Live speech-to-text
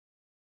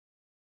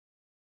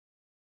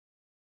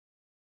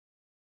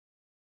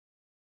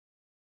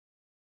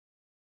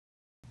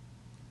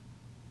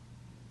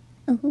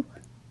Oh,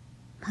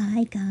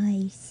 hi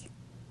guys.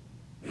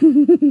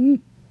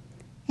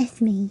 It's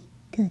me,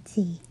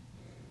 Tootsie.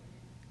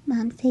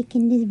 Mom's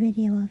taking this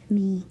video of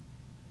me.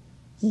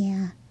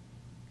 Yeah,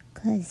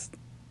 'cause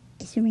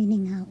it's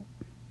raining out.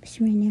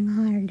 It's raining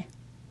hard.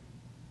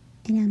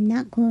 And I'm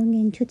not going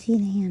in Tootsie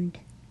Land.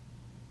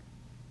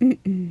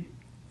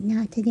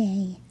 Not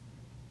today.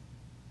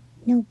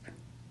 Nope.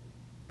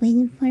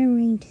 Waiting for the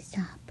rain to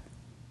stop.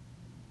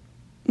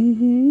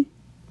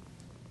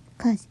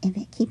 'Cause if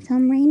it keeps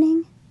on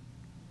raining,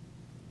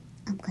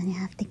 I'm gonna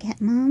have to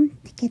get Mom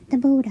to get the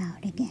boat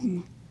out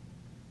again.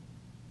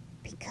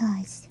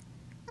 Because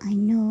I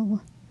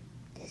know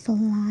there's a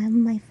lot of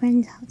my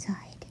friends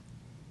outside.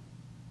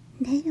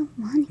 They don't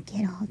want to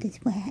get all this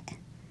wet.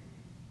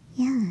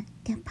 Yeah,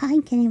 they're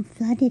probably getting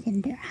flooded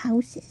in their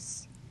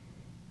houses.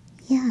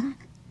 Yeah,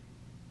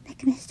 like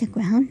Mr.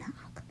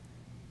 Groundhog.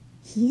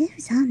 He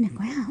lives on the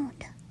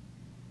ground.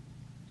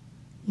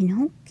 You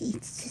know,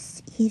 it's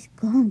just, he's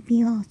gonna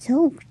be all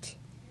soaked.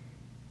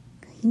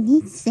 He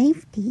needs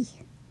safety.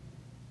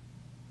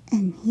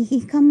 And he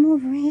can come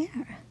over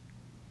here.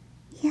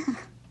 Yeah.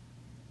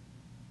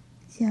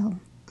 So,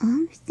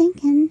 I'm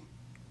thinking,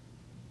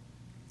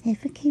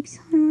 if it keeps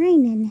on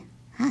raining,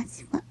 that's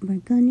what we're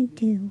gonna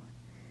do.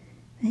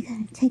 We're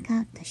gonna take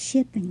out the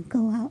ship and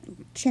go out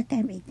and check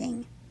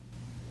everything.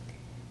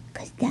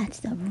 'Cause that's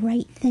the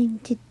right thing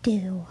to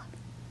do.